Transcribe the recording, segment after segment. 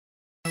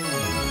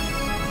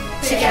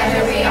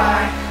Together we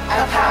are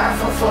a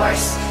powerful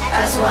force,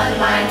 as one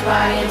mind,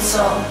 body, and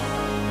soul.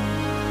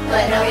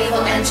 Let no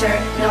evil enter,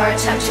 nor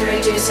attempt to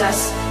reduce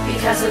us,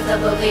 because of the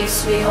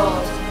beliefs we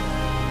hold.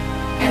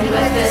 And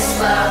with this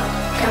love,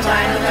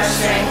 combined with our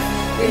strength,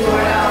 we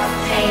ward off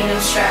pain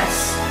and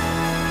stress.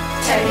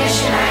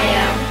 Technician I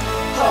am,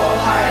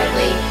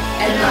 wholeheartedly,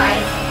 in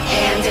life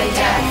and in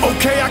death.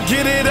 Okay, I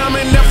get it, I'm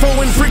an FO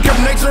and freak of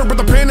nature, but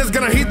the pen is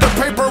gonna heat the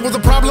paper. Was a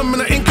problem in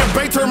the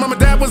incubator, mama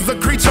dad was the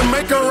creature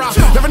maker. I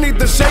never need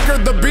the shaker,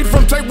 the beat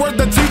from tape word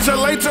the teacher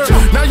later.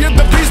 Now you're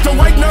the beast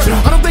awakener,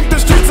 I don't think the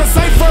streets are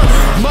safer.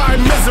 My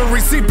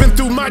misery seeping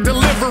through my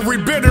delivery,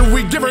 bitter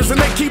we givers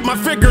and they keep my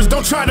figures,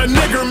 don't try to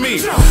nigger me.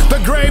 The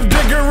grave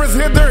digger is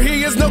hither,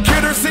 he is no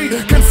kidder, see.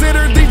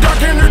 Consider the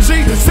dark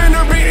energy,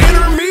 sinner be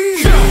inner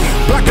me.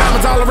 Black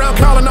diamonds all around,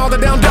 calling all the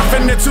down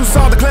definites who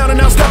saw the clown and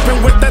now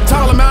stepping with that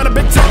tall amount of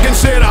big tech and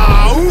shit.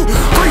 Oh,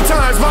 3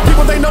 times my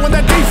people, they know when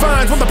that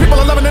defines what the people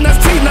are loving, and that's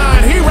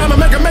T9. He rhyme and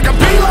make a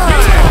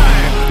beeline.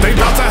 They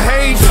bout to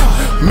hate,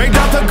 make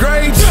out the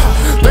grades.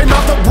 They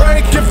bout to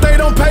break if they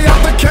don't pay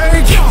out the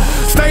cake.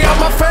 Stay out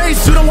my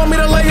face, you don't want me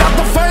to lay out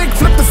the fake.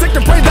 Flip the sick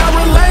and pray that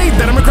relate,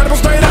 that I'm incredible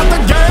straight out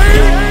the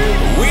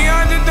gate. We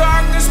are the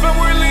darkness but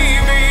we're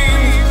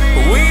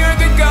leaving. We are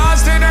the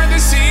gods that are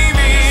deceiving.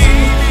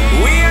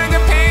 We are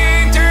the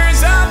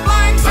painters of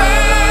blind faith.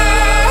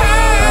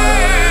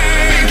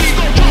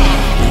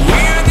 We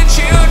are the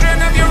children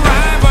of your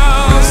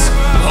rivals,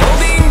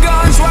 holding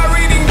guns while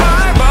reading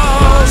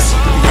Bibles.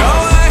 Go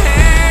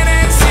ahead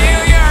and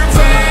seal your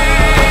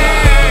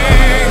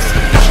face.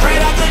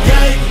 Straight out the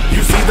gate.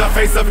 You see the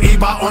face of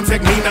Eva on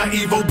N9ne,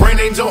 evil brain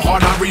angel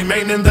heart. I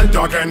remain in the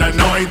dark and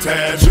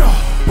anointed.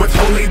 With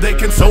holy they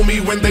console me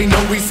when they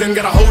know we sin.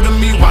 Got a hold of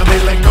me while they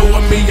let go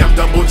of me. I'm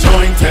double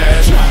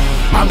jointed.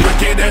 I'm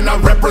wicked and I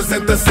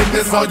represent the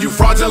sickness. All you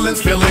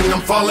fraudulence feeling I'm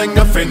falling,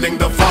 offending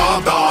the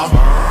Father.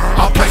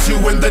 I'll place you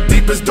in the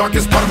deepest,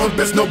 darkest part of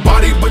abyss.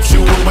 Nobody but you,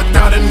 and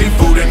without any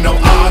food and no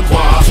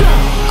agua.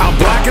 I'll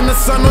blacken the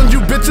sun on you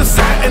bitches.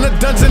 Sat in a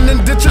dungeon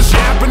and ditches.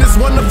 Yapping is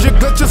one of your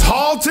glitches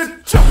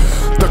halted.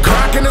 The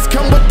kraken has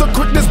come with the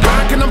quickness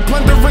back, and I'm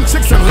plundering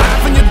chicks and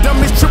laughing. Your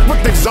dummies trip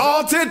with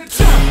exalted.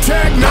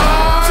 Tag 9,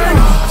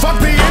 fuck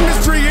the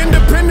industry,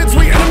 independence.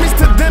 We enemies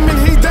to them and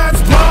he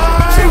that's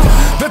blind.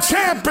 The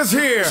champ is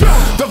here,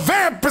 the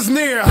vamp is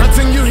near.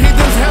 Hunting you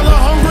heathens hella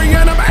hungry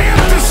and I'm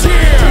amped this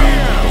year.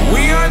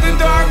 We are the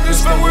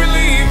darkness but we're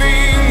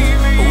leaving.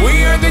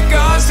 We are the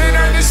gods that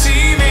are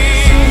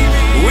deceiving.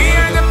 We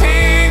are the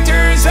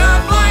painters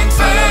of blind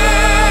faith.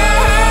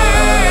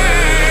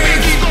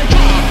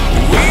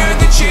 We are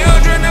the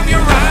children of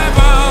your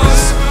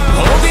rivals,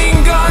 holding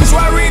guns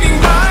while reading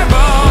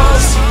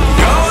Bibles.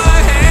 Go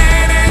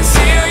ahead and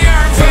seal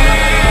your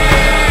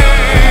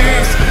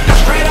face.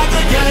 Straight out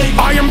the gate.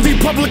 I am the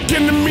public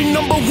enemy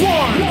number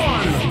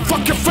 1.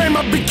 Fuck your fame,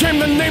 I became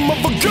the name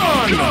of a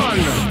gun.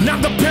 Now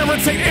the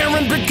parents hate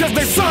Aaron because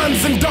their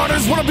sons and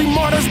daughters wanna be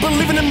martyrs,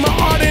 believing in my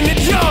art and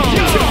it young.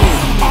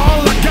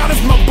 All I got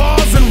is my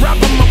bars and rap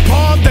on my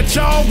paw that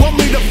y'all want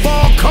me to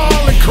fall,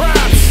 calling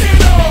craps.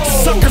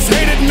 Suckers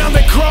hate it, now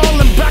they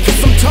crawling back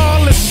as I'm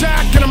tall as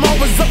Shaq, and I'm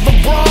always up for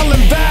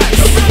brawling that.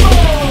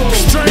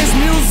 Strange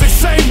music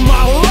saved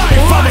my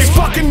life. I was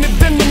fucking it,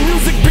 then the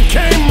music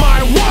became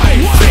my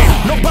wife.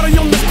 Nobody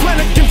on this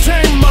planet can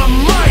tame my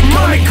mic.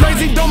 Call me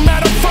crazy, don't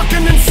matter,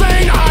 fucking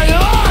insane, I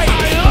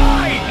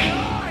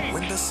like.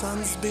 When the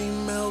sun's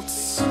beam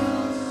melts,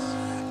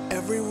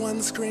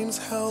 everyone screams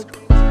help.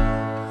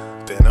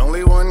 Then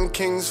only one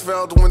king's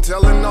felt when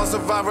telling all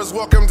survivors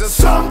welcome to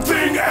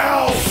something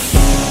else.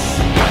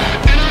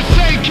 And I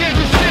say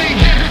Kansas City,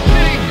 Kansas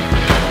City,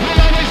 will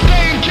always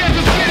stay in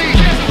Kansas City,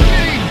 Kansas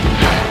City.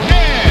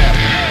 Yeah,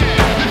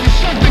 this is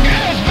something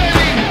else,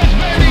 baby,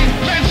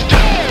 let's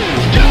go,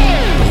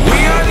 We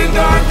are the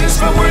darkness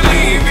but we're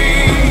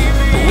leaving.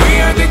 We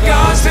are the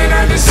gods that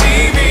are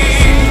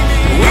deceiving.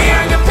 We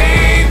are the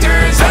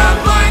painters of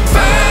blind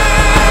faith.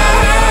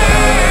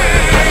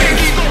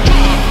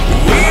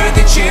 We are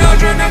the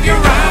children of your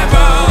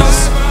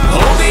rivals,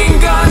 holding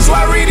guns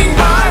while reading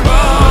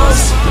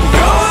Bibles.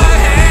 Go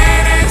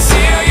ahead and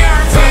seal your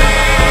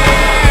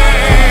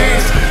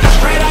face.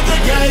 Straight out the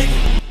gate.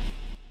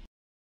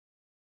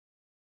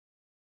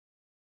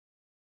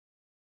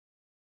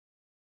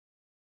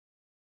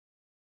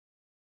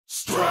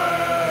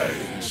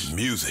 Strange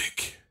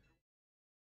music.